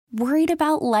Worried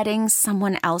about letting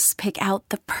someone else pick out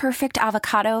the perfect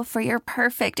avocado for your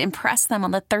perfect impress them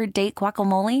on the third date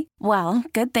guacamole? Well,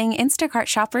 good thing Instacart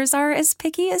shoppers are as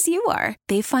picky as you are.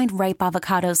 They find ripe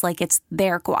avocados like it's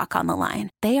their guac on the line.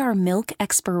 They are milk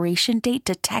expiration date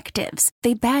detectives.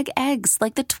 They bag eggs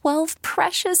like the 12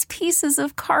 precious pieces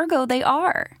of cargo they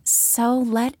are. So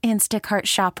let Instacart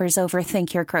shoppers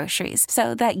overthink your groceries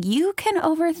so that you can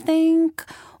overthink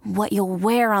what you'll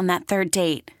wear on that third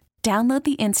date. Download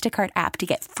the Instacart app to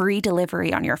get free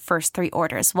delivery on your first 3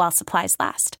 orders while supplies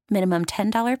last. Minimum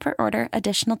 $10 per order.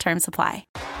 Additional terms apply.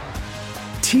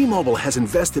 T-Mobile has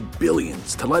invested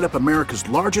billions to light up America's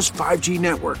largest 5G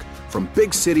network, from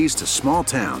big cities to small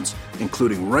towns,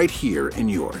 including right here in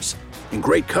yours. And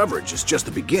great coverage is just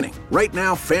the beginning. Right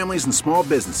now, families and small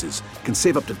businesses can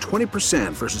save up to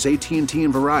 20% versus AT&T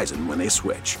and Verizon when they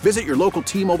switch. Visit your local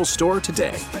T-Mobile store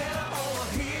today.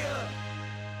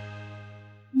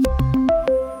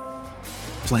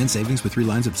 Plan savings with 3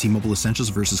 lines of T-Mobile Essentials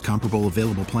versus comparable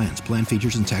available plans. Plan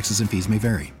features and taxes and fees may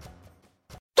vary.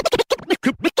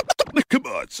 Come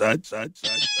on, son.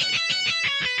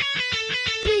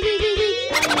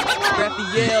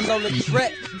 Raphael on the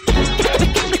track.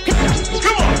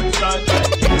 Come on, son.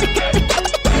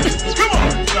 Come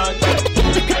on, son.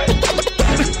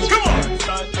 Come on,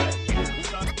 son.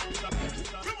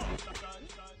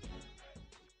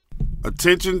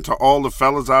 Attention to all the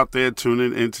fellas out there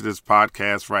tuning into this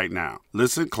podcast right now.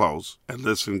 Listen close and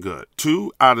listen good.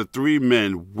 2 out of 3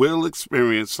 men will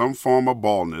experience some form of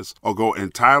baldness or go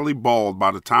entirely bald by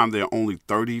the time they're only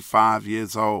 35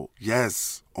 years old.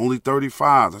 Yes, only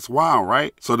 35. That's wild,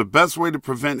 right? So the best way to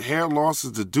prevent hair loss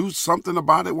is to do something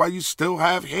about it while you still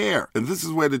have hair. And this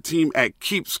is where the team at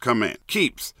Keeps come in.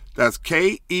 Keeps. That's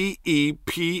Keeps.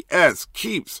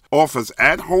 Keeps offers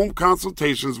at-home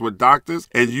consultations with doctors,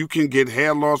 and you can get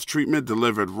hair loss treatment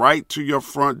delivered right to your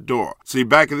front door. See,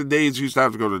 back in the days, you used to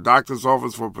have to go to the doctor's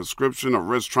office for a prescription or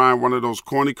risk trying one of those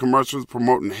corny commercials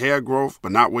promoting hair growth,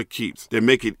 but not with Keeps. They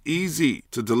make it easy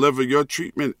to deliver your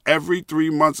treatment every 3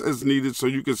 months as needed, so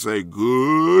you can say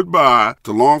goodbye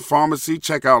to long pharmacy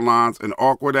checkout lines and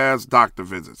awkward-ass doctor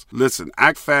visits. Listen,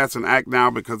 act fast and act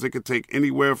now, because it could take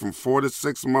anywhere from 4 to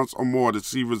 6 months or more to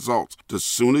see results. The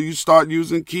sooner you start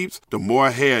using Keeps, the more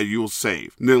hair you'll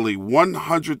save. Nearly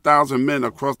 100,000 men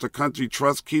across the country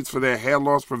trust Keeps for their hair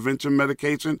loss prevention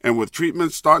medication, and with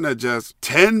treatment starting at just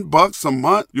 $10 a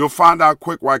month, you'll find out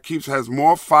quick why Keeps has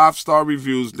more 5-star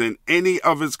reviews than any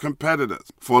of its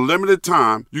competitors. For a limited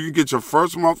time, you can get your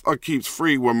first month of Keeps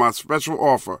free with my special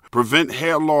offer. Prevent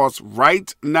hair loss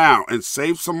right now and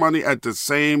save some money at the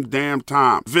same damn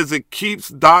time. Visit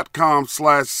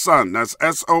Keeps.com/son. That's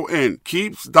SON.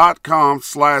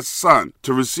 Keeps.com/son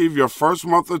to receive your first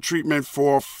month of treatment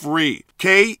for free.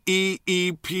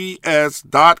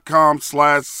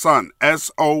 KEEPS.com/son.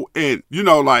 SON. You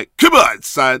know, like, come on,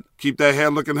 son. Keep that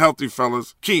hair looking healthy,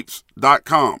 fellas.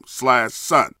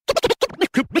 Keeps.com/son.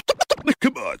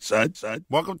 Come on, son.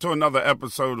 Welcome to another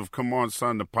episode of Come On,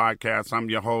 Son, the podcast. I'm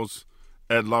your host,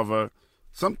 Ed Lover.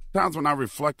 Sometimes when I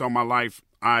reflect on my life,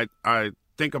 I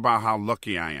think about how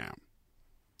lucky I am.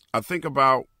 I think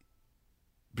about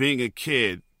being a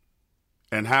kid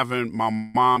and having my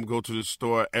mom go to the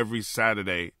store every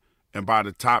Saturday and buy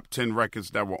the top 10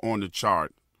 records that were on the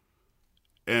chart.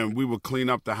 And we would clean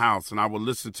up the house, and I would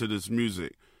listen to this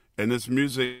music. And this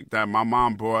music that my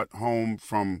mom brought home,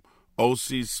 from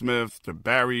O.C. Smith to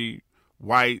Barry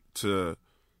White to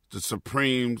the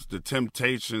Supremes, the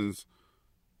Temptations,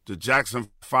 the Jackson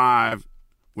 5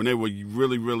 when they were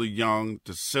really, really young,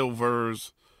 the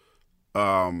Silvers,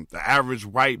 the Average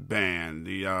White Band,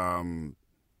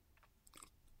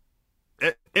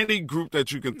 any group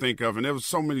that you can think of. And there was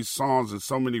so many songs and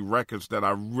so many records that I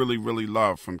really, really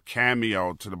loved, from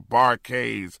Cameo to the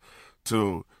Barcades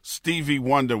to Stevie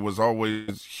Wonder was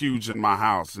always huge in my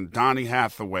house, and Donny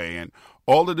Hathaway, and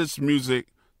all of this music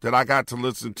that I got to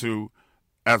listen to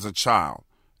as a child.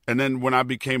 And then when I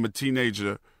became a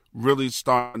teenager, really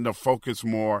starting to focus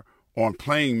more on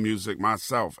playing music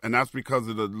myself. And that's because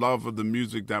of the love of the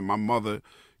music that my mother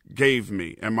gave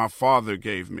me and my father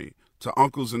gave me. To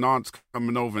uncles and aunts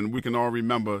coming over, and we can all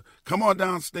remember, come on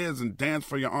downstairs and dance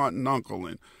for your aunt and uncle,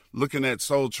 and looking at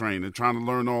Soul Train and trying to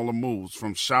learn all the moves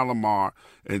from Shalimar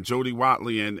and Jody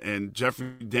Watley and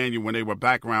Jeffrey Daniel when they were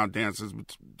background dancers,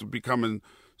 to becoming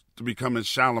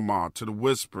Shalimar, to the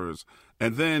Whispers.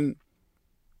 And then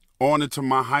on into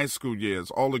my high school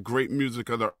years, all the great music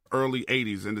of the early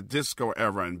 80s and the disco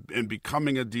era, and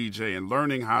becoming a DJ and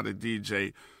learning how to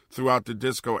DJ throughout the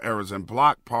disco eras and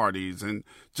block parties, and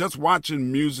just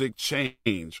watching music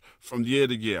change from year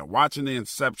to year, watching the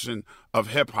inception of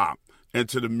hip-hop,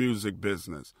 into the music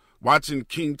business. Watching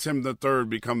King Tim III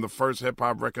become the first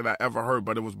hip-hop record I ever heard,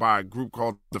 but it was by a group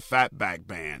called the Fatback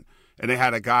Band, and they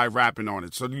had a guy rapping on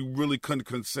it. So you really couldn't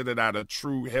consider that a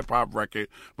true hip-hop record,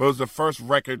 but it was the first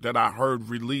record that I heard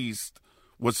released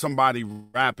with somebody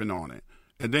rapping on it.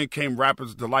 And then came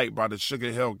Rapper's Delight by the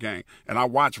Sugar Hill Gang, and I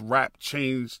watched rap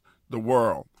change the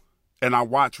world, and I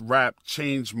watched rap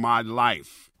change my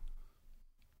life.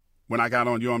 When I got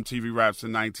on UMTV Raps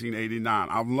in 1989.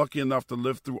 I'm lucky enough to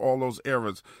live through all those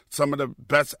eras, some of the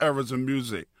best eras of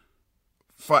music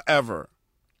forever,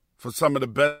 for some of the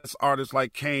best artists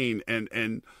like Kane and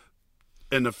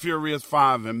the Furious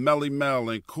Five and Melly Mel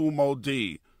and Kool Moe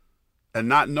Dee, and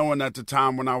not knowing at the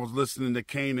time when I was listening to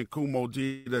Kane and Kool Moe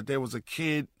Dee that there was a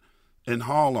kid in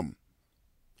Harlem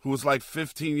who was like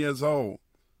 15 years old,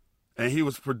 and he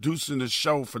was producing a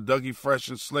show for Dougie Fresh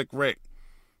and Slick Rick.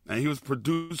 And he was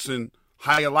producing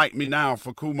How You Like Me Now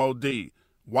for Kool Moe Dee,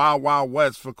 Wild Wild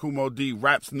West for Kool Moe Dee,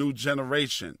 Rap's New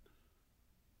Generation.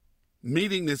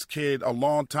 Meeting this kid a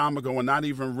long time ago and not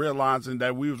even realizing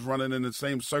that we was running in the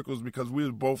same circles because we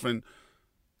was both in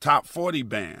top 40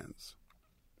 bands.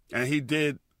 And he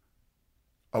did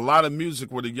a lot of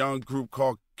music with a young group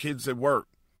called Kids at Work.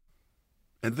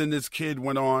 And then this kid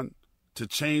went on to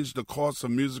change the course of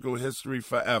musical history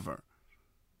forever.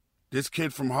 This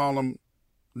kid from Harlem,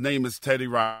 name is Teddy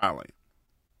Riley.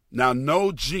 Now,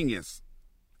 no genius,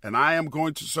 and I am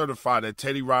going to certify that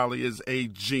Teddy Riley is a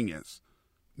genius,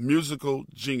 musical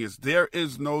genius. There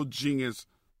is no genius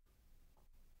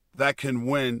that can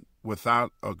win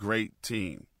without a great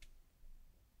team.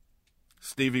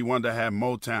 Stevie Wonder had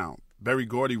Motown. Berry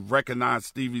Gordy recognized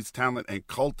Stevie's talent and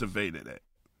cultivated it.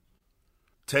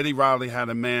 Teddy Riley had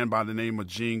a man by the name of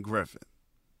Gene Griffin.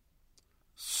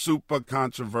 Super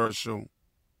controversial.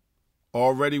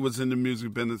 Already was in the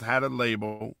music business, had a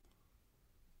label,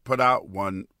 put out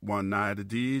one night, a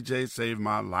DJ saved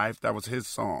my life. That was his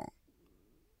song.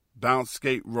 Bounce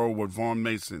Skate Row with Vaughn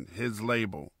Mason, his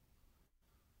label.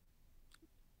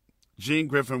 Gene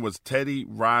Griffin was Teddy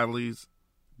Riley's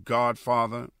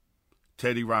godfather,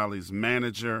 Teddy Riley's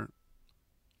manager,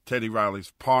 Teddy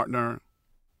Riley's partner,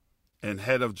 and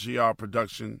head of GR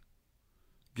Production.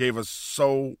 Gave us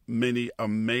so many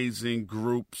amazing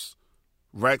groups.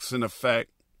 Rex in Effect,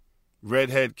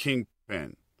 Redhead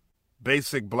Kingpin,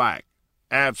 Basic Black,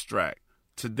 Abstract,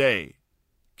 Today,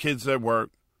 Kids at Work,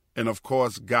 and of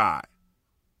course, Guy.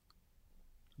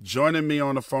 Joining me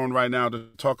on the phone right now to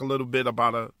talk a little bit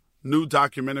about a new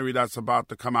documentary that's about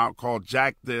to come out called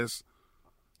Jack This,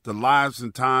 The Lives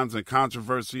and Times and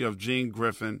Controversy of Gene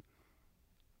Griffin,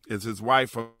 is his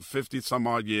wife of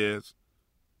 50-some-odd years,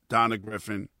 Donna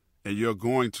Griffin, and you're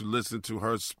going to listen to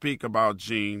her speak about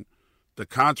Gene, the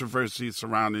controversy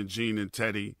surrounding Gene and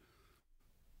Teddy,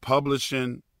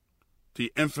 publishing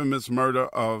the infamous murder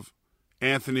of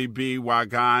Anthony B. while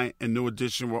Guy and New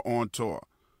Edition were on tour.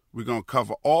 We're going to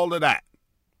cover all of that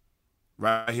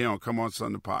right here on Come On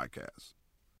Son, the podcast.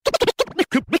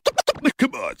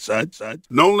 Come on, son.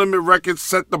 No Limit Records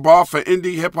set the bar for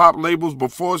indie hip-hop labels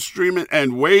before streaming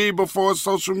and way before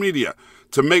social media.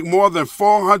 To make more than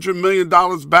 $400 million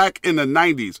back in the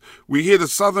 90s. We hear the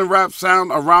Southern rap sound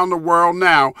around the world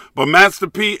now, but Master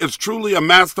P is truly a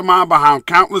mastermind behind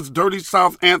countless Dirty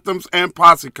South anthems and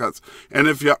posse cuts. And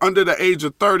if you're under the age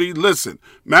of 30, listen,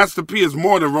 Master P is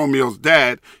more than Romeo's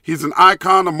dad. He's an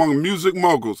icon among music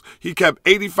moguls. He kept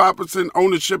 85%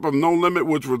 ownership of No Limit,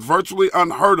 which was virtually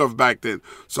unheard of back then.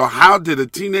 So how did a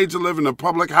teenager living in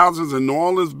public houses in New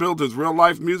Orleans build his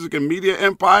real-life music and media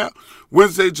empire?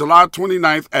 Wednesday, July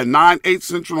 29th at 9/8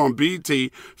 Central on BET.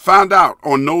 Find out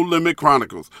on No Limit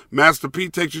Chronicles. Master P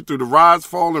takes you through the rise,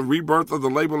 fall, and rebirth of the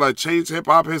label that changed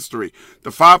hip-hop history.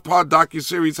 The 5-part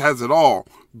docuseries has it all.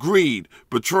 Greed,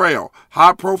 betrayal,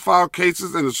 high-profile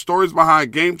cases, and the stories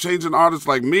behind game-changing artists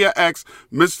like Mia X,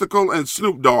 Mystical, and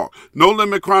Snoop Dogg. No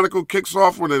Limit Chronicle kicks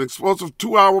off with an explosive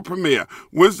 2-hour premiere.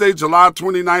 Wednesday, July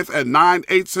 29th at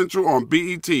 9/8 Central on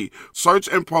BET. Search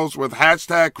and post with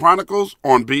hashtag Chronicles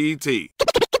on BET.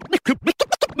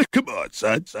 Come on,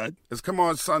 son. It's Come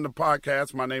On, Son, the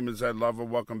podcast. My name is Ed Lover.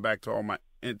 Welcome back to all my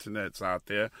internets out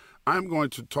there. I'm going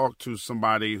to talk to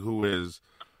somebody who is,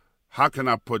 how can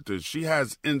I put this? She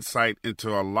has insight into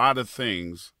a lot of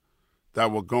things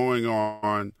that were going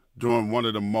on during one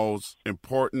of the most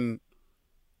important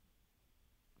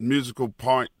musical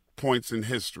points in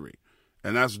history.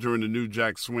 And that's during the New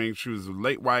Jack Swing. She was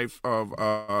the wife of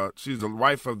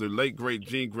the late, great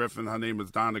Gene Griffin. Her name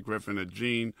is Donna Griffin, and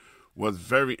Gene was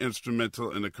very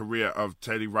instrumental in the career of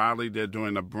Teddy Riley. They're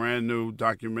doing a brand new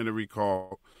documentary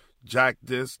called Jack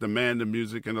This, The Man, the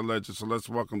Music, and the Legend. So let's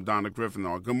welcome Donna Griffin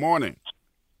on. Good morning.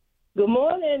 Good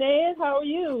morning, Ed. How are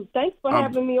you? Thanks for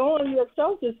having me on your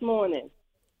show this morning.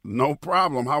 No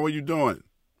problem. How are you doing?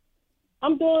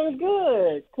 I'm doing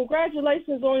good.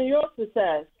 Congratulations on your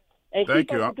success. And Thank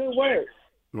keep you. up the good work.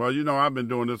 Well, I've been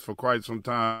doing this for quite some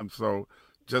time, so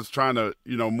just trying to,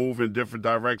 move in different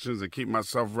directions and keep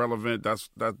myself relevant.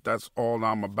 That's all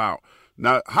I'm about.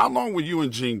 Now, how long were you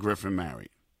and Gene Griffin married?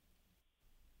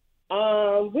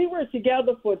 We were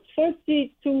together for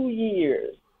 22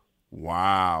 years.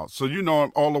 Wow. So you know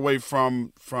him all the way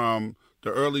from the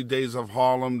early days of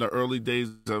Harlem, the early days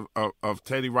of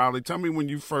Teddy Riley. Tell me when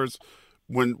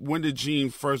did Gene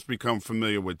first become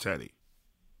familiar with Teddy?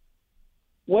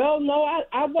 Well, no,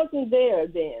 I wasn't there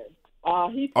then.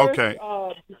 Okay.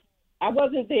 I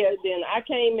wasn't there then. I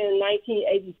came in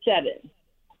 1987.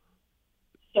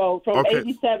 So from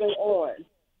 87 on.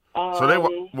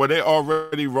 So were they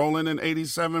already rolling in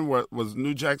 87? Was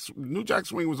New Jack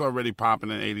Swing was already popping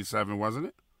in 87, wasn't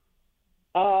it?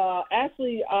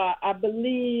 Actually, I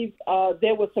believe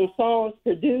there were some songs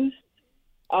produced,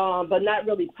 but not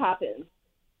really popping.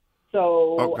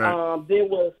 So there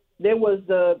was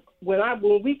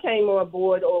when we came on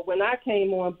board, or when I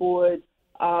came on board,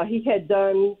 he had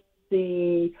done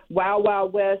the Wild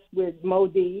Wild West with Mo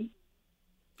D.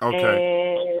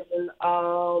 Okay.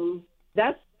 And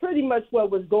that's pretty much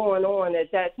what was going on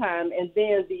at that time. And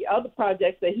then the other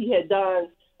projects that he had done,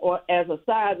 or as a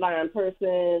sideline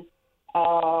person,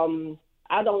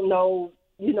 I don't know,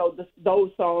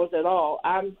 those songs at all.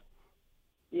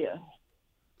 Yeah.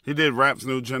 He did Rap's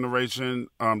New Generation.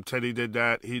 Teddy did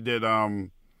that. He did,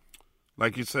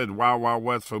 like you said, Wild Wild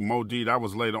West for Mo D. That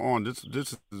was later on.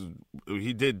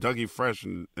 He did Dougie Fresh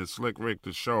and Slick Rick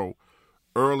the show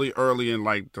early in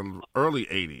like the early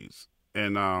 80s.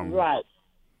 And right.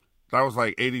 That was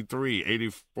like 83,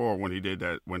 84 when he did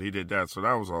that. So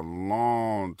that was a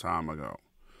long time ago.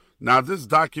 Now, this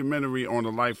documentary on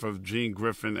the life of Gene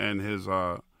Griffin and his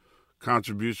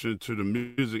contribution to the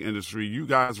music industry, you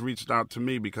guys reached out to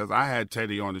me because I had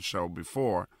Teddy on the show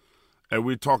before, and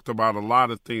we talked about a lot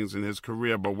of things in his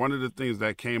career. But one of the things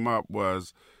that came up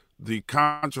was the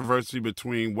controversy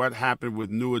between what happened with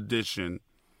New Edition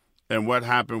and what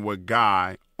happened with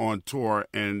Guy on tour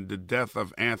and the death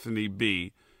of Anthony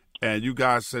B. And you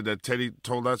guys said that Teddy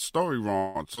told that story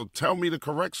wrong. So tell me the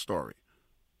correct story.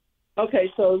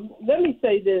 Okay, so let me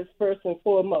say this first and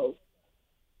foremost.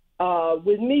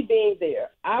 With me being there,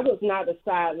 I was not a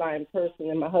sideline person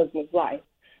in my husband's life.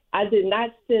 I did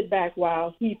not sit back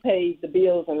while he paid the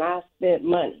bills and I spent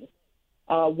money.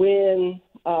 When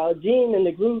Gene and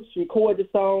the groups recorded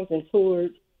songs and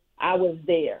toured, I was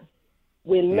there.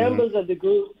 When members of the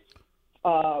group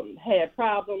had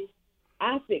problems,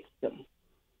 I fixed them.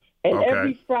 And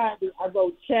every Friday, I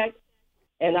wrote checks,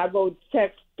 and I wrote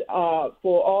checks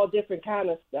for all different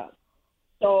kind of stuff.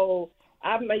 So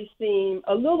I may seem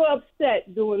a little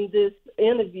upset doing this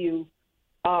interview,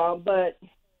 but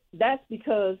that's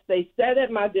because they sat at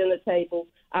my dinner table.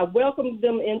 I welcomed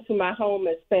them into my home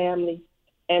as family,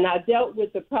 and I dealt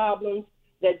with the problems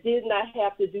that did not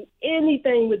have to do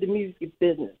anything with the music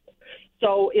business.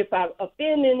 So if I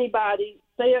offend anybody,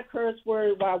 say a curse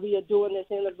word while we are doing this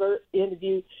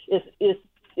interview,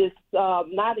 it's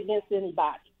not against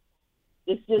anybody.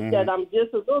 It's just that I'm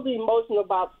just a little emotional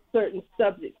about certain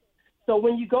subjects. So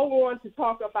when you go on to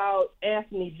talk about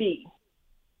Anthony B,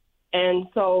 and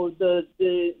so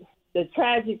the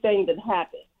tragic thing that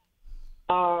happened,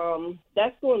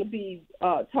 that's going to be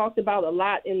talked about a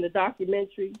lot in the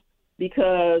documentary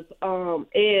because,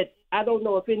 Ed, I don't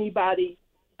know if anybody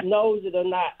knows it or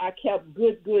not, I kept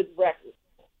good records.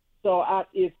 So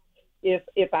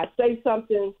if I say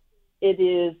something, it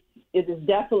is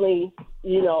definitely,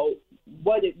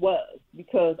 what it was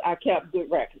because I kept good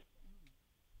records.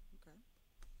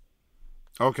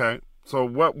 Okay. So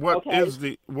what is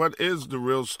the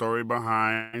real story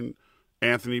behind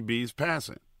Anthony B's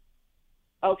passing?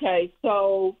 Okay,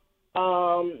 so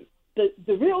the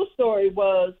real story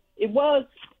was it was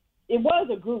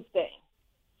a group thing.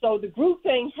 So the group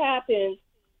thing happened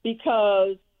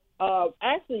because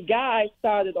actually Guy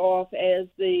started off as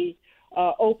the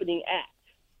opening act,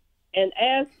 and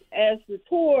as the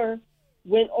tour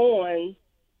went on,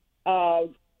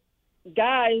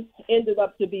 Guy ended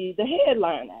up to be the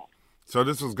headline act. So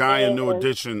this was Guy and New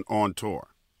Edition on tour.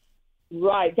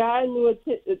 Right, Guy and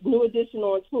New Edition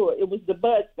on tour. It was the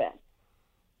Bud Fest.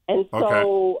 And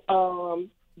so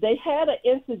they had an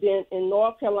incident in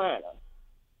North Carolina.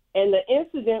 And the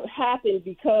incident happened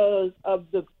because of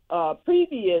the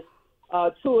previous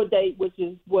tour date, which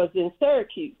was in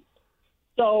Syracuse.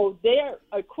 So their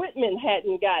equipment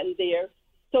hadn't gotten there,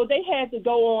 so they had to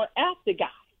go on after Guy.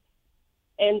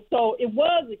 And so it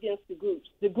was against the groups.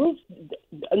 The groups,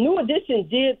 a New Edition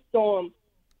did storm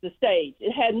the stage.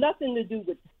 It had nothing to do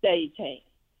with the stagehand.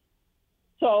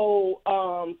 So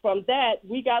from that,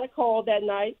 we got a call that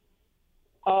night.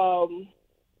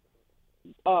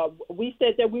 We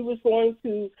said that we was going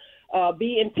to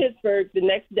be in Pittsburgh the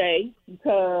next day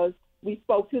because we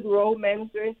spoke to the road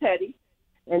manager and Teddy,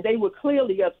 and they were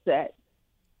clearly upset.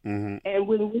 Mm-hmm. And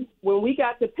when we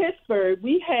got to Pittsburgh,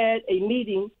 we had a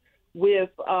meeting with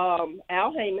Al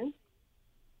Heyman.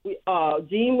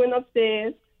 Gene went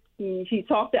upstairs. He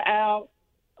talked to Al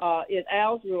in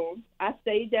Al's room. I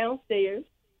stayed downstairs.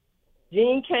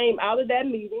 Gene came out of that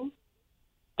meeting.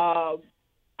 I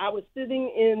was sitting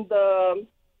in the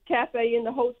cafe in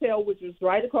the hotel, which was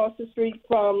right across the street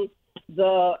from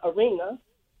the arena.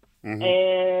 Mm-hmm.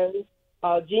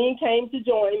 And Gene came to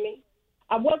join me.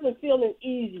 I wasn't feeling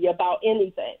easy about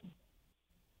anything.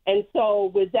 And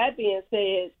so with that being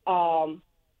said, all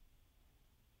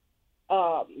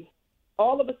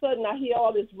of a sudden I hear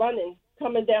all this running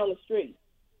coming down the street.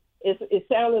 It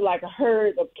sounded like a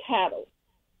herd of cattle.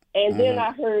 And then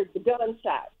I heard the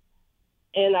gunshot.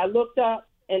 And I looked up,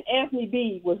 and Anthony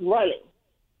B was running.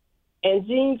 And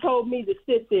Gene told me to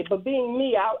sit there. But being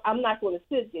me, I'm not going to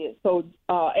sit there. So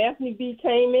Anthony B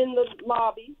came in the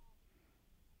lobby.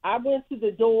 I went to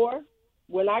the door.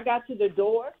 When I got to the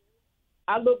door,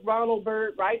 I looked Ronald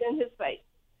Byrd right in his face.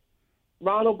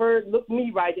 Ronald Byrd looked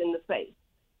me right in the face.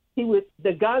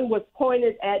 The gun was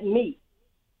pointed at me.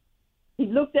 He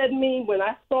looked at me. When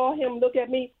I saw him look at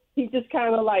me, he just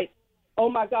kind of like, oh,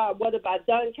 my God, what have I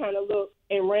done kind of looked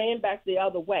and ran back the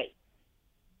other way.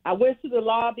 I went to the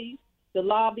lobby. The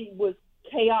lobby was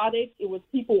chaotic. It was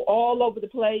people all over the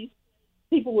place.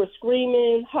 People were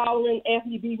screaming, hollering.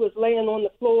 Anthony B was laying on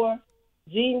the floor.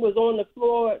 Gene was on the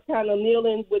floor kind of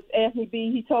kneeling with Anthony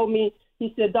B. He told me,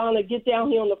 he said, Donna, get down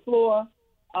here on the floor,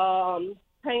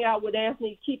 hang out with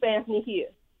Anthony, keep Anthony here.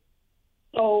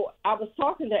 So I was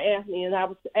talking to Anthony, and I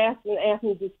was asking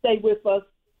Anthony to stay with us.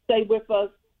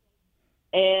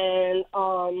 And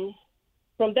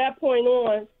from that point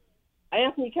on,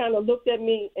 Anthony kind of looked at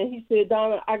me, and he said,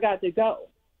 Donna, I got to go.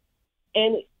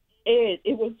 And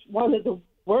it was one of the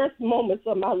worst moments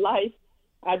of my life.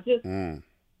 I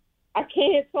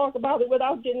can't talk about it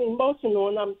without getting emotional,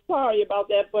 and I'm sorry about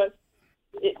that. But,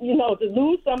 to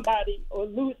lose somebody or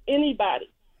lose anybody,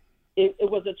 it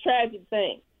was a tragic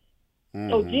thing. Mm-hmm.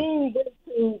 So Gene went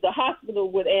to the hospital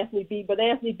with Anthony B., but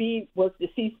Anthony B. was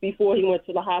deceased before he went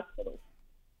to the hospital.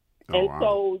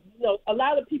 So, a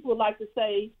lot of people like to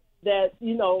say that,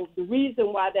 the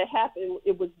reason why that happened,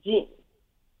 it was Gene.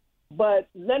 But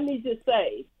let me just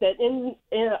say that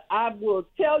I will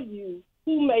tell you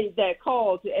who made that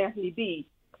call to Anthony B.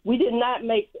 Gene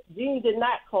did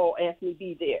not call Anthony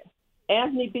B. there.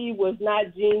 Anthony B. was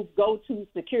not Gene's go-to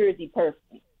security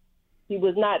person. He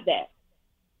was not that.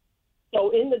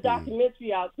 So in the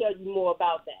documentary, I'll tell you more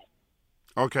about that.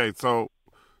 Okay, so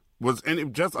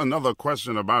just another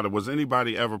question about it. Was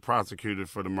anybody ever prosecuted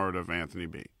for the murder of Anthony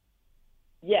B.?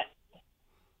 Yes.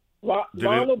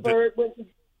 Ronald Byrd went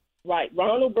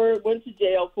to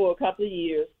jail for a couple of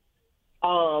years.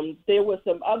 There were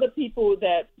some other people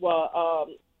that were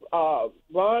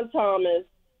Ron Thomas,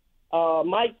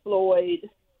 Mike Floyd.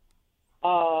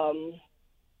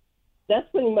 That's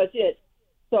pretty much it.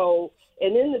 So,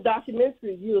 and in the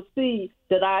documentary, you'll see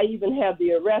that I even have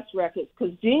the arrest records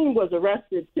because Gene was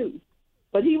arrested too.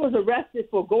 But he was arrested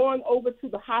for going over to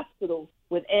the hospital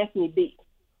with Anthony B.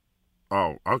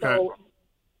 Oh, okay. So,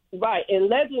 right. And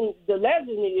the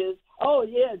legend is, oh,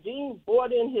 yeah, Gene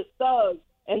brought in his thugs.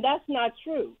 And that's not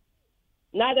true.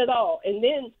 Not at all. And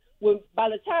then by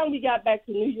the time we got back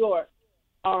to New York,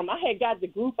 I had got the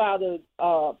group out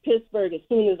of Pittsburgh as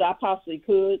soon as I possibly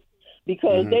could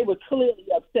because they were clearly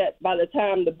upset by the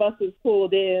time the buses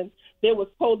pulled in. There was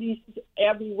police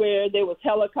everywhere. There was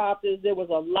helicopters. There was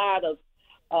a lot of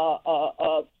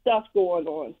stuff going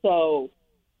on. So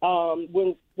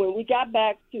when we got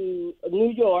back to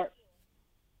New York,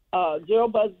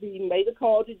 Gerald Busby made a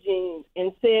call to Gene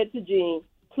and said to Gene,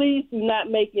 please do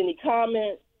not make any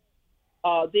comments.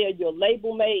 They're your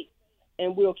label mates,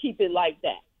 and we'll keep it like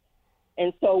that.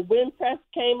 And so when press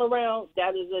came around,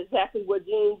 that is exactly what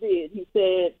Gene did. He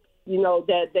said,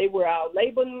 that they were our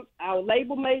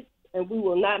label mates, and we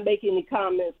will not make any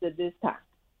comments at this time.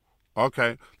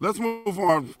 Okay, let's move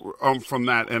on from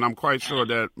that, and I'm quite sure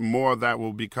that more of that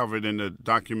will be covered in the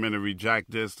documentary Jack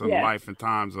Dist and Life and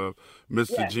Times of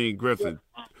Mr. Gene Griffin.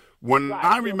 When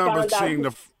I remember seeing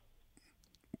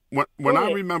when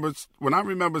I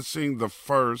remember seeing the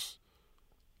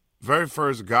very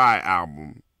first Guy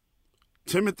album,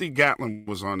 Timothy Gatlin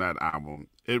was on that album,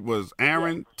 It was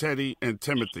Aaron, Teddy, and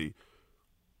Timothy.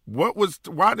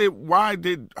 How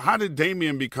did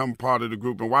Damien become part of the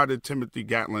group, and why did Timothy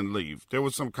Gatlin leave? There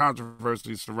was some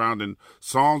controversy surrounding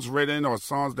songs written or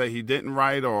songs that he didn't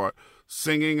write or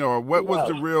singing, or what was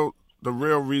the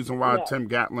real reason why Tim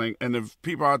Gatlin? And if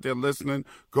people out there listening,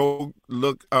 go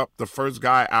look up the First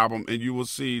Guy album, and you will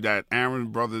see that Aaron's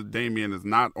brother Damien is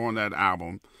not on that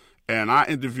album. And I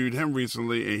interviewed him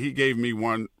recently, and he gave me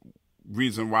one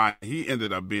reason why he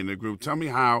ended up being in the group. Tell me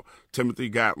how Timothy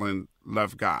Gatlin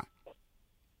left Guy.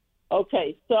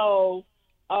 Okay, so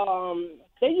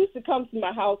they used to come to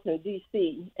my house in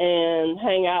D.C. and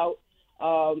hang out,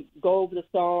 go over the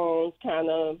songs, kind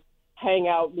of hang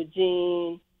out with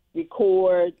Gene,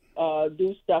 record,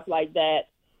 do stuff like that.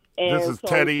 And this is so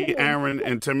Teddy, Aaron,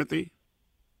 and Timothy?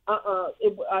 That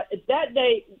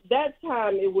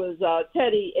time it was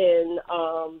Teddy and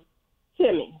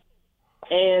Timmy.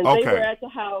 And they were at the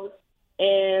house,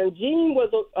 and Gene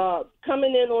was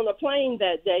coming in on a plane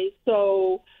that day.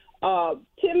 So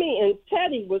Timmy and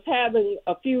Teddy was having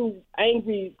a few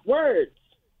angry words.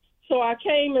 So I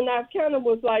came and I kind of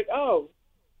was like,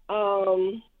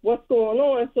 what's going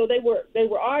on? So they were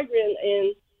arguing,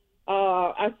 and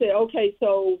I said, okay,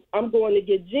 so I'm going to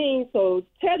get Gene. So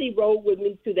Teddy rode with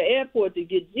me to the airport to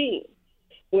get Gene.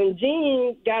 When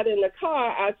Gene got in the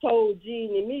car, I told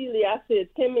Gene immediately, I said,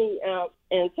 Timmy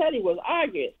and Teddy was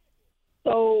arguing.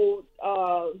 So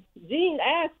Gene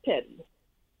asked Teddy.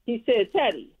 He said,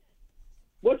 Teddy,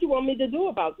 what do you want me to do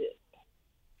about this?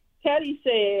 Teddy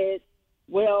said,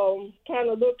 well, kind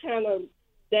of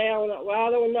down. Well,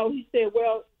 I don't know. He said,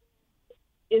 well,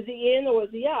 is he in or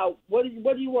is he out? What do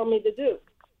you want me to do?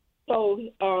 So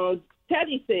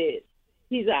Teddy said,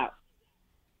 he's out.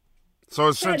 So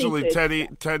essentially, Teddy,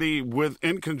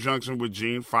 in conjunction with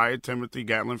Gene, fired Timothy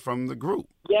Gatlin from the group.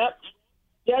 Yep.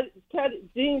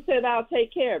 Gene said, "I'll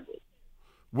take care of it."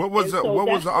 What was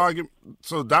the argument?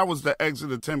 So that was the exit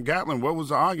of Tim Gatlin. What was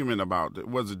the argument about?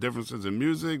 Was it differences in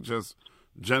music, just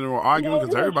general argument?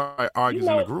 Because everybody argues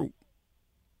in the group.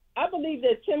 I believe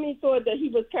that Timmy thought that he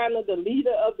was kind of the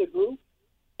leader of the group,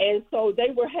 and so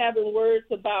they were having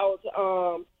words about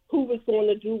who was going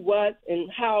to do what and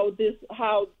how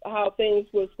things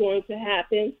was going to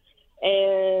happen.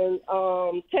 And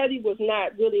Teddy was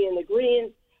not really in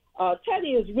agreement.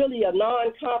 Teddy is really a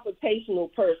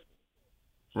non-confrontational person.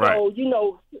 Right. So,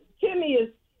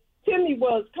 Timmy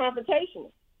was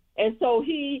confrontational. And so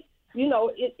he,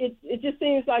 it just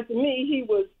seems like to me he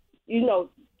was,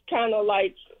 kind of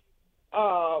like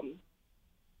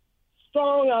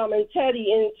strong-arming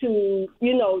Teddy into,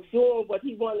 doing what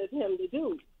he wanted him to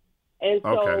do. And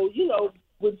so,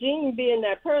 with Gene being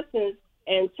that person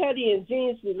and Teddy and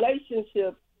Gene's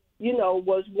relationship,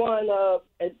 was one of,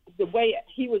 the way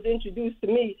he was introduced to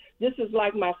me, this is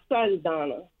like my son,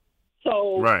 Donna.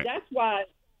 So That's why,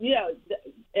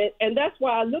 and that's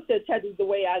why I looked at Teddy the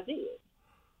way I did.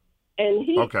 And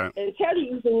and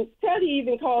Teddy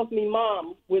even calls me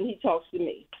mom when he talks to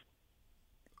me.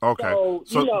 Okay.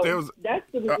 So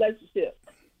that's the relationship.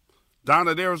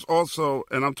 Donna, there's also,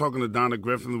 and I'm talking to Donna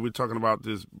Griffin, we're talking about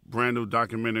this brand new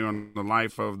documentary on the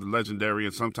life of the legendary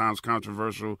and sometimes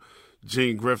controversial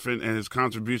Gene Griffin and his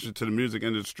contribution to the music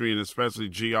industry, and especially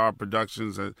GR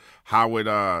Productions, and how it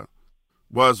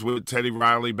was with Teddy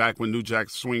Riley back when New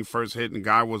Jack Swing first hit, and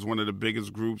Guy was one of the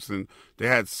biggest groups, and they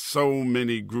had so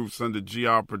many groups under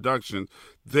GR Productions.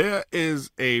 There is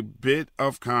a bit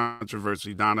of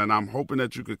controversy, Donna, and I'm hoping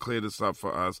that you could clear this up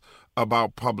for us,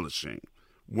 about publishing.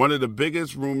 One of the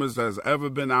biggest rumors that's ever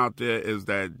been out there is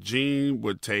that Gene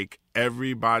would take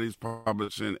everybody's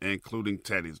publishing, including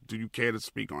Teddy's. Do you care to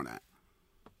speak on that?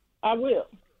 I will.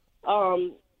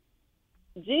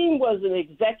 Gene was an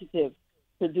executive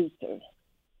producer.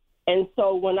 And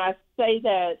so when I say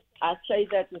that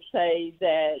to say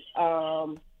that,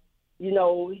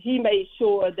 he made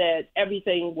sure that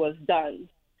everything was done.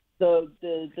 The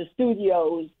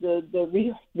studios, the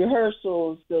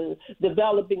rehearsals, the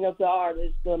developing of the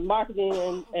artists, the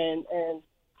marketing, and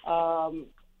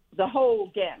the whole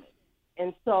gamut.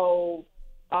 And so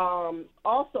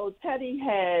also Teddy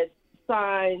had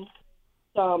signed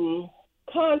some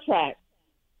contracts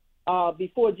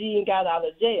before Gene got out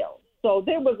of jail. So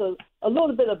there was a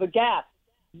little bit of a gap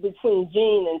between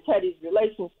Gene and Teddy's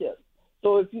relationship.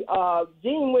 So if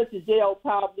Gene went to jail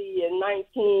probably in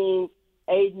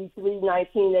 1983,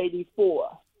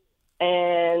 1984.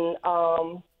 And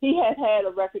he had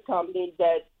a record company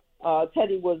that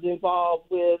Teddy was involved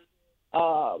with,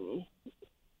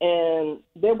 and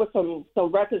there were some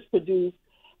records produced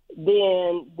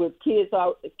then with kids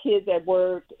at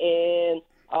work and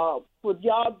For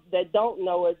y'all that don't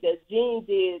know it, that Gene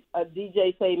did a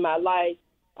DJ Save My Life,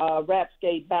 Rap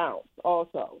Skate Bounce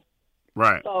also.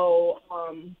 Right. So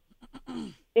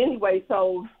anyway,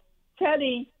 so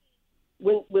Teddy,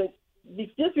 when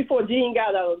just before Gene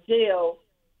got out of jail,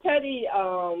 Teddy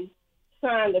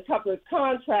signed a couple of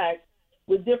contracts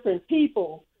with different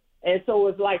people, and so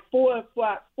it was like four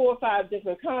or five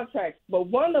different contracts. But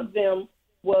one of them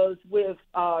was with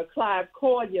Clive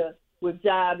Collier with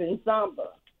Jive and Zamba.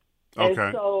 Okay.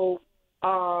 And so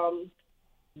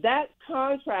that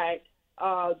contract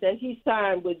that he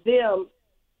signed with them,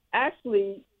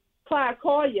 actually, Clive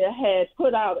Collier had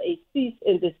put out a cease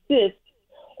and desist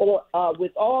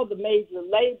with all the major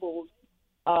labels,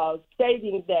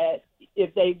 stating that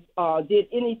if they did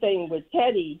anything with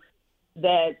Teddy,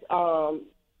 that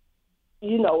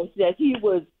that he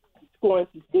was going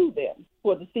to sue them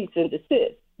for the cease and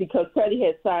desist, because Teddy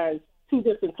had signed 2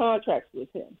 different contracts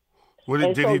with him.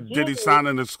 Did he sign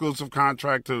an exclusive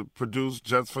contract to produce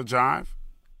just for Jive?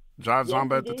 Jive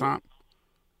Zamba at the time?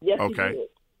 Yes, okay. He did.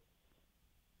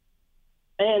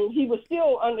 And he was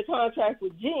still under contract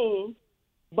with Gene,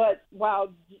 but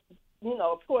while,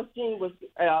 of course, Gene was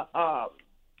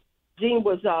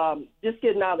just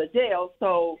getting out of jail.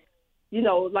 So,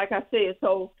 like I said,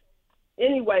 so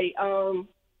anyway,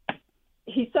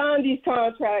 he signed these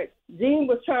contracts. Gene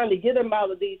was trying to get him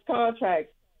out of these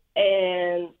contracts,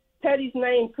 and Teddy's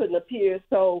name couldn't appear.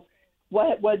 So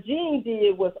what Gene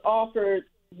did was offered,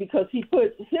 because he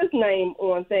put his name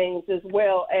on things as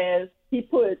well as he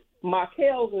put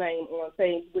Markel's name on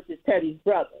things, which is Teddy's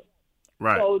brother.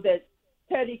 Right. So that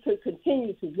Teddy could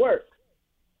continue to work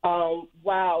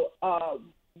while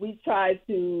we tried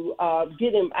to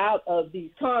get him out of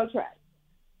these contracts,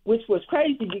 which was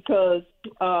crazy because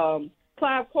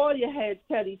Clive Collier had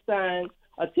Teddy sign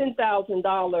a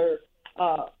 $10,000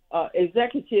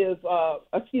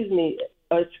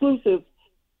 exclusive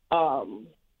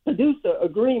producer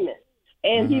agreement,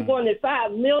 and he wanted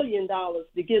 $5 million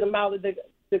to get him out of the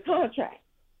contract.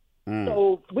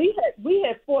 So we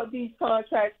had fought these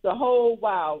contracts the whole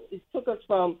while. It took us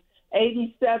from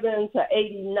 87 to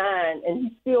 89, and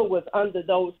he still was under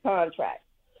those contracts.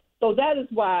 So that is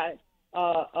why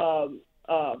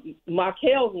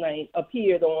Markel's name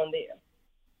appeared on there.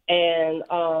 And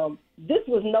this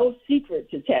was no secret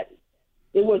to Teddy.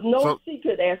 It was no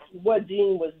secret as to what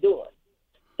Gene was doing.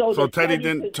 So Teddy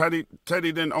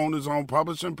didn't own his own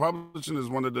publishing. Publishing is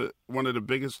one of the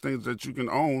biggest things that you can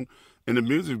own in the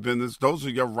music business. Those are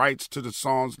your rights to the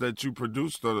songs that you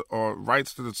produced, or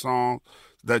rights to the songs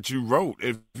that you wrote.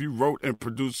 If you wrote and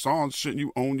produced songs, shouldn't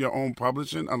you own your own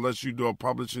publishing unless you do a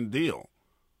publishing deal?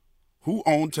 Who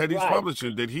owned Teddy's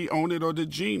publishing? Did he own it or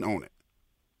did Gene own it?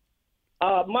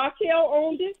 Markel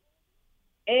owned it,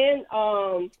 and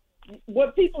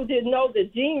what people didn't know,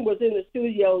 that Gene was in the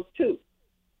studios too.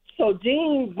 So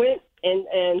Gene went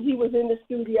and he was in the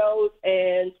studios,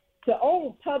 and to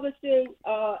own publishing,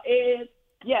 and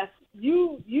yes,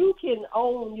 you can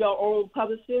own your own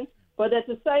publishing, but at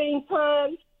the same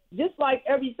time, just like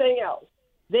everything else,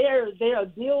 there are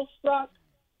deals struck.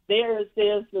 There's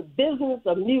the business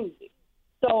of music.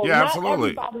 So yeah,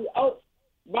 absolutely.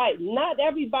 Not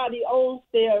everybody owns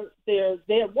their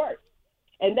work.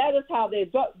 And that is how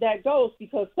that goes,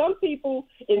 because some people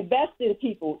invest in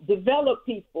people, develop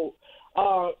people.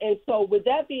 And so with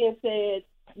that being said,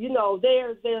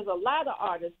 there's a lot of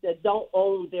artists that don't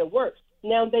own their works.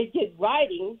 Now they get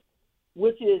writing,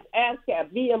 which is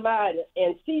ASCAP, BMI,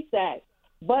 and CSAC,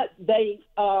 but they,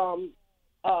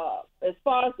 as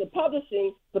far as the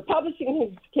publishing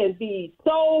can be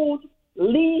sold,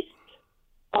 leased,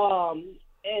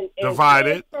 and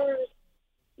divided.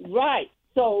 Right.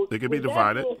 So they can be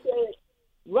divided.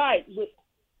 Right.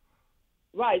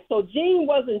 So Gene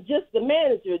wasn't just the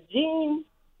manager. Gene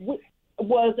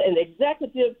was an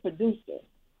executive producer.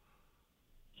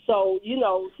 So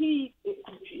he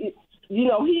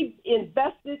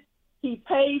invested. He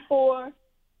paid for.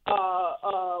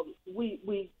 We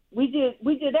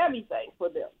did everything for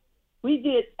them. We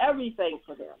did everything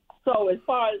for them. So as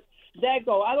far as that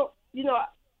go, I don't.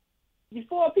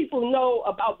 Before people know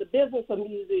about the business of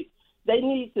music, they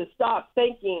need to stop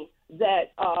thinking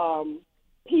that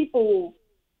people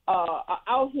are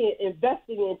out here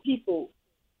investing in people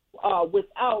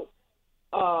without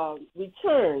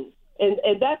returns,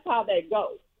 and that's how that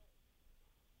goes.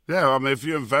 Yeah, I mean, if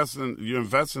you're investing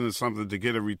in something to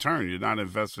get a return. You're not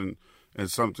investing in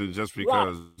something just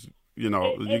because you're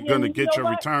going to get your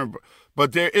return.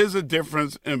 But there is a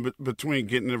difference between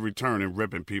getting a return and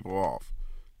ripping people off.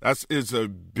 That is a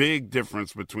big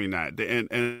difference between that.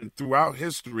 And throughout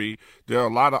history, there are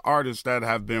a lot of artists that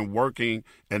have been working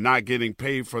and not getting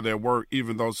paid for their work,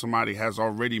 even though somebody has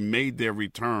already made their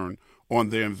return on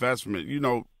their investment. You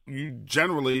know, you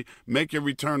generally make your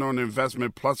return on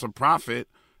investment plus a profit,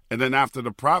 and then after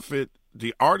the profit,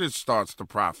 the artist starts to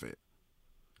profit.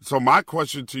 So my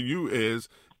question to you is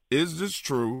this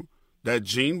true that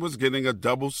Gene was getting a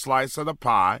double slice of the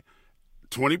pie,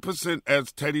 20%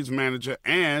 as Teddy's manager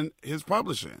and his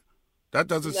publishing? That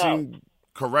doesn't seem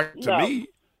correct to me.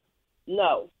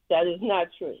 No, that is not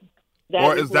true.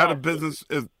 Or is that a business?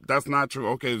 That's not true.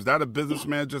 Okay, is that a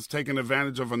businessman just taking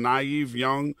advantage of a naive,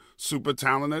 young, super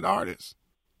talented artist?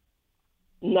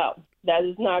 No, that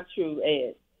is not true,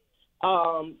 Ed.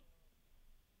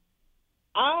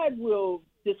 I will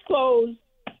disclose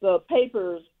the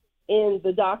papers in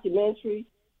the documentary,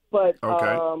 but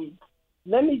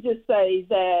let me just say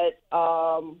that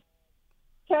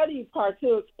Teddy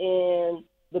partook in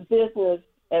the business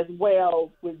as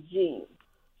well with Gene.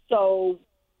 So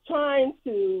trying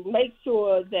to make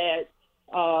sure that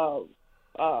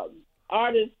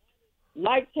artists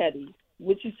like Teddy,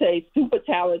 which you say super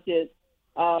talented,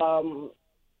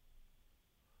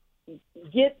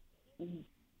 get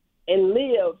and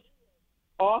live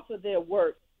off of their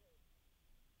work.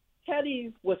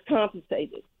 Teddy was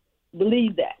compensated.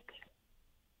 Believe that.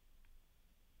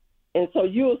 And so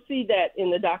you'll see that in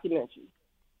the documentary.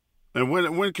 And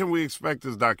when can we expect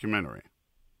this documentary?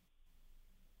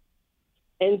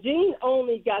 And Gene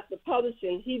only got the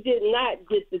publishing. He did not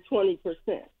get the 20%.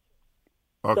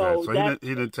 Okay, so he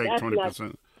didn't take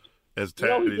 20% as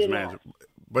Teddy's manager.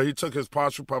 But he took his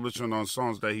partial publishing on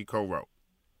songs that he co-wrote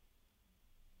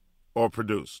or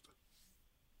produced.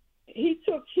 He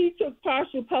took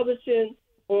partial publishing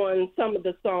on some of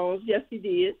the songs. Yes, he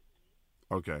did.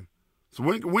 Okay. So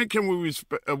when can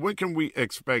we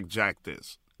expect Jack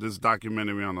This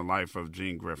documentary on the life of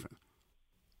Gene Griffin?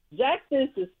 Jack This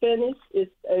is finished.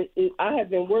 I have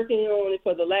been working on it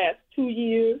for the last 2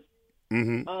 years.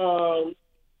 Mm-hmm.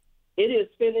 It is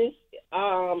finished.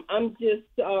 I'm just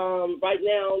right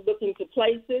now looking to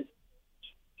place it.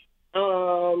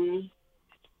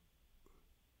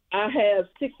 I have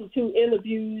 62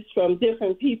 interviews from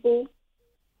different people,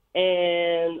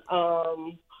 and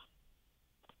I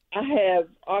have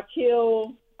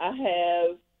Arkell, I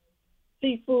have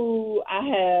Seafood,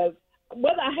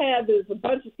 what I have is a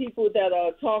bunch of people that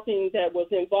are talking that was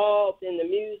involved in the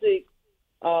music.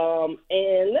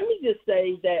 And let me just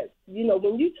say that, you know,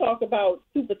 when you talk about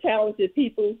super talented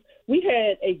people, we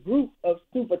had a group of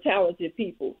super talented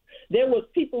people. There was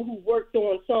people who worked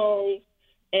on songs,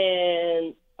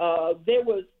 and there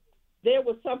was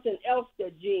something else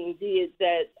that Gene did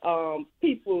that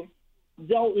people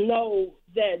don't know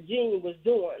that Gene was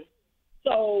doing.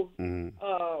 So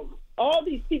all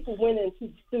these people went into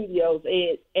the studios,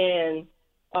 and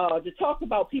to talk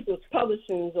about people's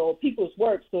publishings or people's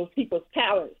works or people's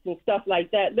talents and stuff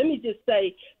like that, let me just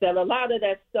say that a lot of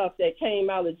that stuff that came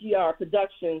out of GR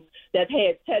Productions that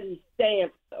had Teddy's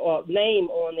stamp or name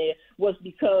on there was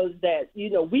because that, you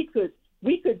know, we could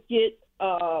get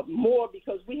more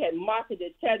because we had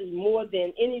marketed Teddy more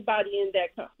than anybody in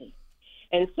that company.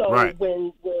 And so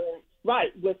when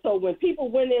people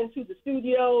went into the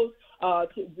studios,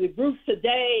 to the groups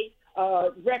today,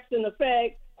 Rex and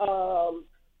Effect,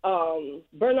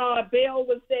 Bernard Bell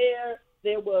was there.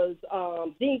 There was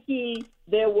Dinky.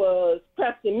 There was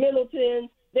Preston Middleton.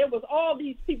 There was all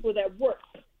these people that worked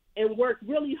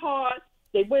really hard.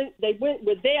 They went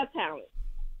with their talent.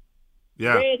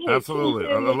 Yeah,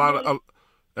 absolutely. A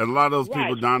lot of those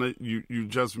people, Donna, you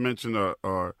just mentioned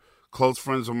are close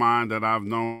friends of mine that I've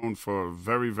known for a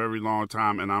very, very long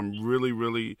time, and I'm really,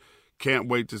 really can't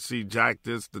wait to see Jack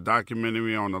This, the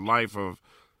documentary on the life of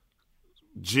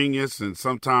genius and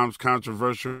sometimes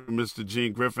controversial Mr.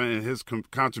 Gene Griffin and his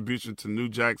contribution to New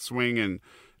Jack Swing and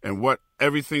what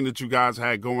everything that you guys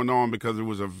had going on, because it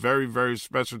was a very, very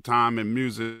special time in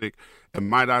music. And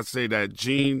might I say that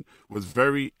Gene was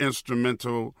very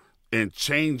instrumental in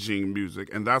changing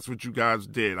music, and that's what you guys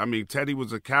did. I mean, Teddy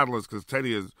was a catalyst because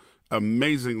Teddy is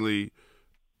amazingly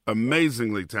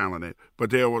talented, but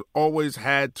there always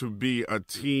had to be a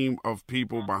team of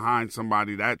people behind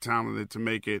somebody that talented to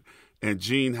make it, and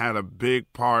Gene had a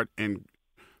big part in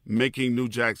making New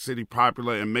Jack City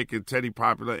popular and making Teddy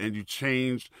popular, and you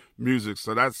changed music.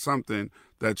 So that's something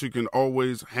that you can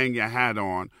always hang your hat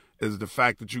on, is the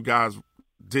fact that you guys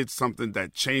did something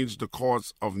that changed the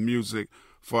course of music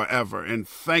forever. And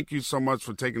thank you so much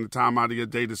for taking the time out of your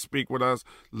day to speak with us.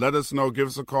 Let us know. Give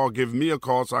us a call. Give me a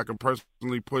call so I can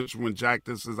personally push when Jack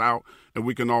this is out and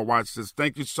we can all watch this.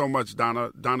 Thank you so much,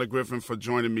 Donna Griffin, for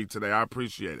joining me today. I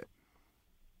appreciate it.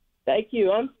 Thank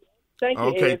you. Thank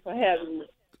you, Ed, for having me.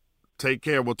 Take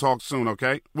care. We'll talk soon,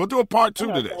 okay? We'll do a part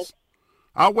 2 to this.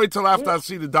 I'll wait till after I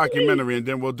see the documentary, and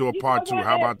then we'll do a part 2.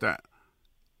 How about that?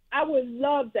 I would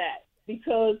love that,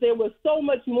 because there was so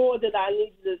much more that I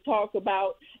needed to talk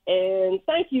about. And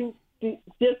thank you for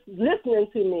just listening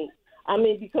to me. I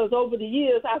mean, because over the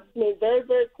years, I've been very,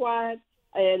 very quiet.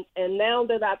 And now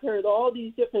that I've heard all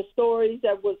these different stories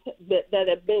that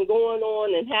have been going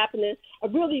on and happening, I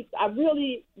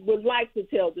really would like to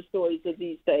tell the stories of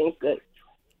these things.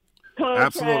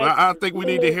 Absolutely. I think we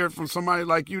need to hear it from somebody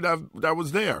like you that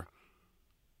was there.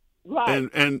 Right.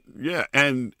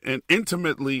 And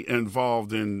intimately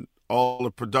involved in all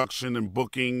the production and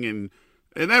booking and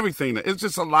everything. It's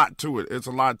just a lot to it. It's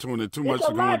a lot to it and too much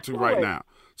to go into right now.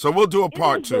 So we'll do a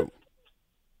part 2.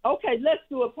 Okay, let's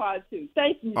do a part 2.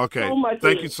 Thank you so much.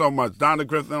 Thank you so much. Donna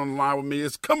Griffin on the line with me.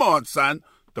 It's Come On, Son,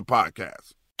 the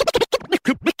podcast.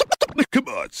 Come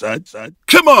on, son.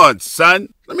 Come on,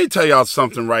 son. Let me tell y'all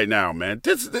something right now, man.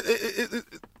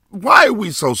 Why are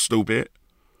we so stupid?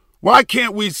 Why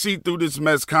can't we see through this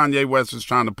mess Kanye West is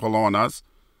trying to pull on us?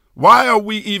 Why are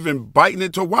we even biting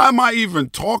into it? Why am I even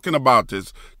talking about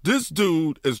this? This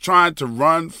dude is trying to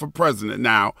run for president.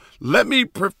 Now, let me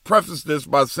preface this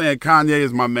by saying Kanye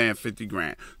is my man, 50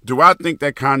 Grand. Do I think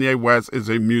that Kanye West is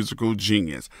a musical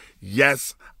genius?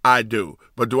 Yes, I do.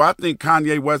 But do I think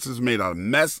Kanye West has made a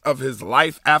mess of his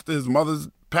life after his mother's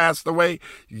passed away?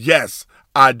 Yes,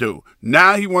 I do.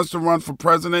 Now he wants to run for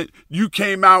president. You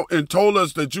came out and told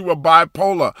us that you were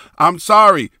bipolar. I'm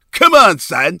sorry. Come on,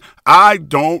 son. I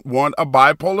don't want a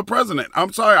bipolar president.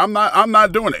 I'm sorry. I'm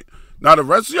not doing it. Now, the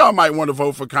rest of y'all might want to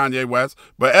vote for Kanye West,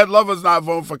 but Ed Lover's not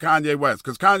voting for Kanye West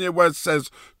because Kanye West says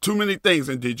too many things.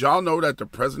 And did y'all know that the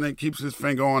president keeps his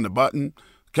finger on the button?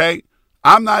 Okay?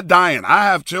 I'm not dying. I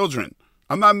have children.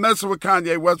 I'm not messing with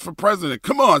Kanye West for president.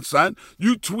 Come on, son.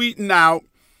 You tweeting out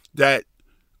that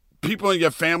people in your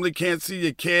family can't see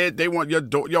your kid. They want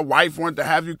your wife wanted to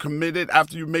have you committed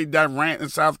after you made that rant in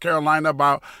South Carolina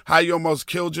about how you almost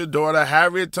killed your daughter.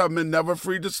 Harriet Tubman never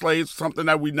freed the slaves, something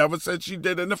that we never said she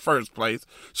did in the first place.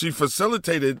 She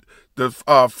facilitated the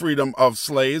freedom of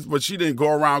slaves, but she didn't go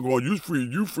around going, you free,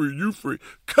 you free, you free.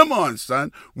 Come on,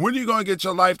 son. When are you going to get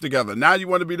your life together? Now you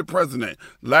want to be the president.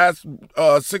 Last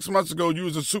 6 months ago, you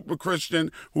was a super Christian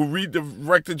who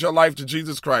redirected your life to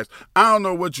Jesus Christ. I don't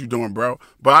know what you're doing, bro,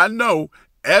 but I know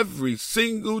every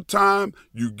single time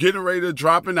you getting ready to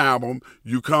drop an album,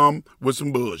 you come with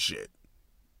some bullshit.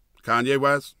 Kanye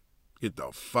West, get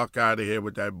the fuck out of here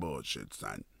with that bullshit,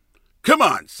 son. Come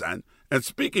on, son. And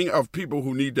speaking of people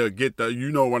who need to get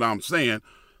you know what I'm saying,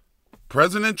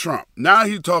 President Trump, now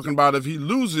he's talking about if he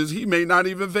loses, he may not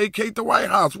even vacate the White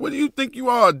House. What do you think you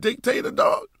are, a dictator,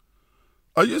 dog?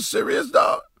 Are you serious,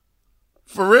 dog?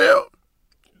 For real?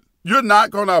 You're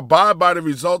not going to abide by the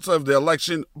results of the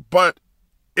election, but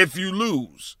if you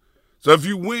lose. So if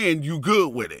you win, you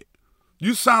good with it.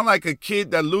 You sound like a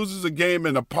kid that loses a game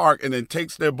in the park and then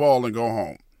takes their ball and go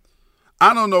home.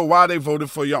 I don't know why they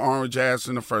voted for your orange ass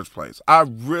in the first place.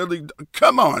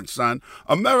 Come on, son.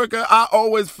 America, I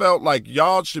always felt like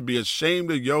y'all should be ashamed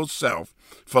of yourself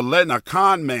for letting a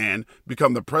con man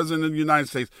become the president of the United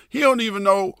States. He don't even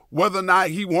know whether or not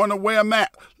he want to wear a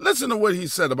mask. Listen to what he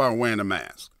said about wearing a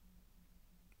mask.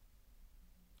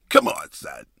 Come on,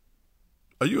 son.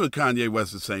 Are you and Kanye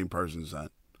West the same person, son?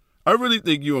 I really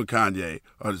think you and Kanye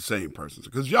are the same person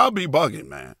because y'all be bugging,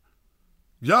 man.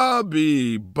 Y'all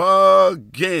be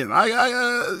bugging.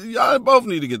 Y'all both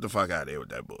need to get the fuck out of here with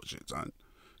that bullshit, son.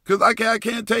 Because I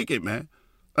can't take it, man.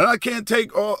 And I can't take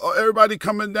everybody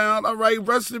coming down. All right,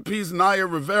 rest in peace, Naya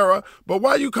Rivera. But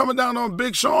why you coming down on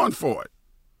Big Sean for it?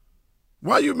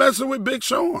 Why you messing with Big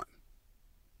Sean?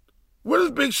 What is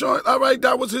Big Sean? All right,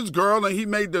 that was his girl, and he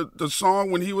made the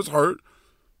song when he was hurt.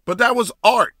 But that was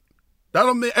art. That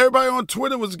don't mean everybody on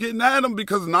Twitter was getting at him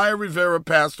because Naya Rivera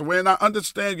passed away. And I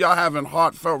understand y'all having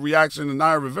heartfelt reaction to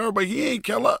Naya Rivera, but he ain't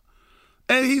kill her.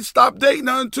 And he stopped dating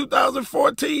her in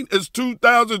 2014. It's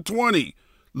 2020.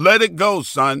 Let it go,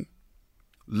 son.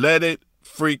 Let it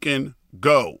freaking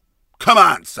go. Come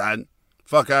on, son.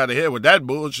 Fuck out of here with that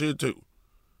bullshit, too.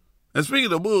 And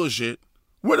speaking of bullshit,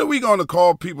 when are we going to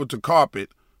call people to carpet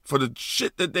for the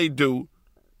shit that they do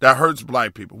that hurts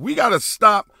black people? We got to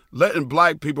stop letting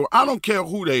black people, I don't care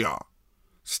who they are.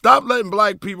 Stop letting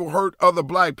black people hurt other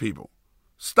black people.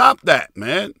 Stop that,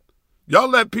 man. Y'all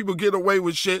let people get away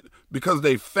with shit because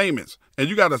they famous. And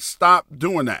you got to stop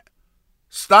doing that.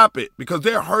 Stop it, because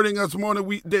they're hurting us more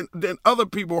than other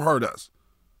people hurt us.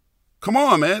 Come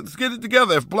on, man. Let's get it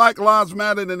together. If Black Lives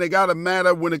Matter, then they got to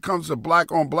matter when it comes to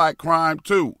black-on-black crime,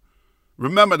 too.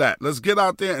 Remember that. Let's get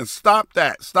out there and stop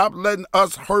that. Stop letting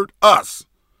us hurt us.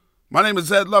 My name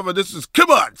is Ed Lover. This is Come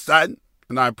On, Son.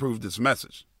 And I approve this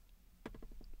message.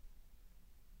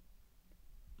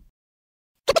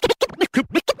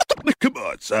 Come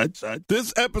on, son.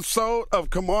 This episode of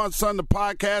Come On, Son, the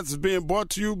podcast is being brought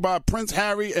to you by Prince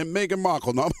Harry and Meghan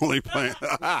Markle. No, I'm only playing.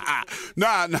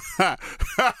 Nah.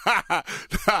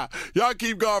 Y'all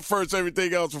keep going first.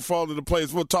 Everything else will fall into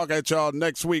place. We'll talk at y'all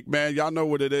next week, man. Y'all know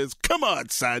what it is. Come on,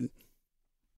 son.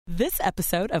 This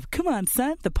episode of Come On,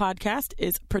 Son, the podcast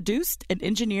is produced and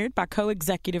engineered by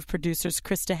co-executive producers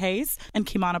Krista Hayes and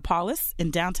Kimana Paulus in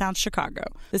downtown Chicago.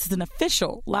 This is an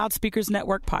official Loudspeakers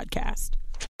Network podcast.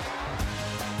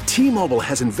 T-Mobile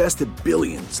has invested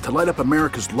billions to light up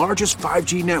America's largest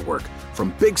 5G network,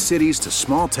 from big cities to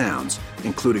small towns,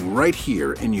 including right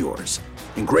here in yours.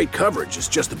 And great coverage is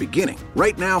just the beginning.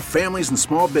 Right now, families and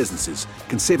small businesses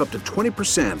can save up to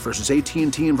 20% versus AT&T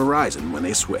and Verizon when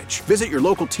they switch. Visit your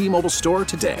local T-Mobile store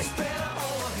today.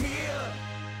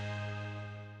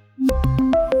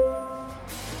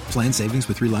 Plan savings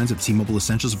with 3 lines of T-Mobile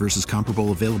Essentials versus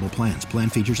comparable available plans. Plan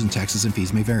features and taxes and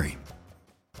fees may vary.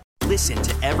 Listen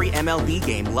to every MLB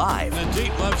game live. In the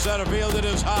deep left center field, it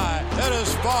is high, it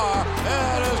is far,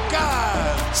 it is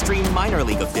gone. Stream minor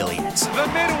league affiliates. The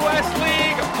Midwest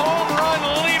League home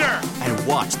run leader. And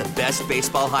watch the best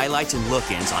baseball highlights and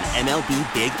look-ins on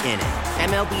MLB Big Inning.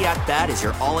 MLB At Bat is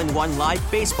your all-in-one live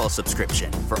baseball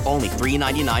subscription for only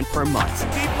 $3.99 per month.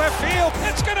 Deep left field,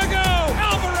 it's gonna go.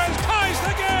 Alvarez ties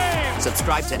the game.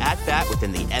 Subscribe to At Bat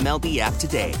within the MLB app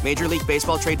today. Major League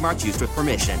Baseball trademarks used with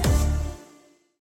permission.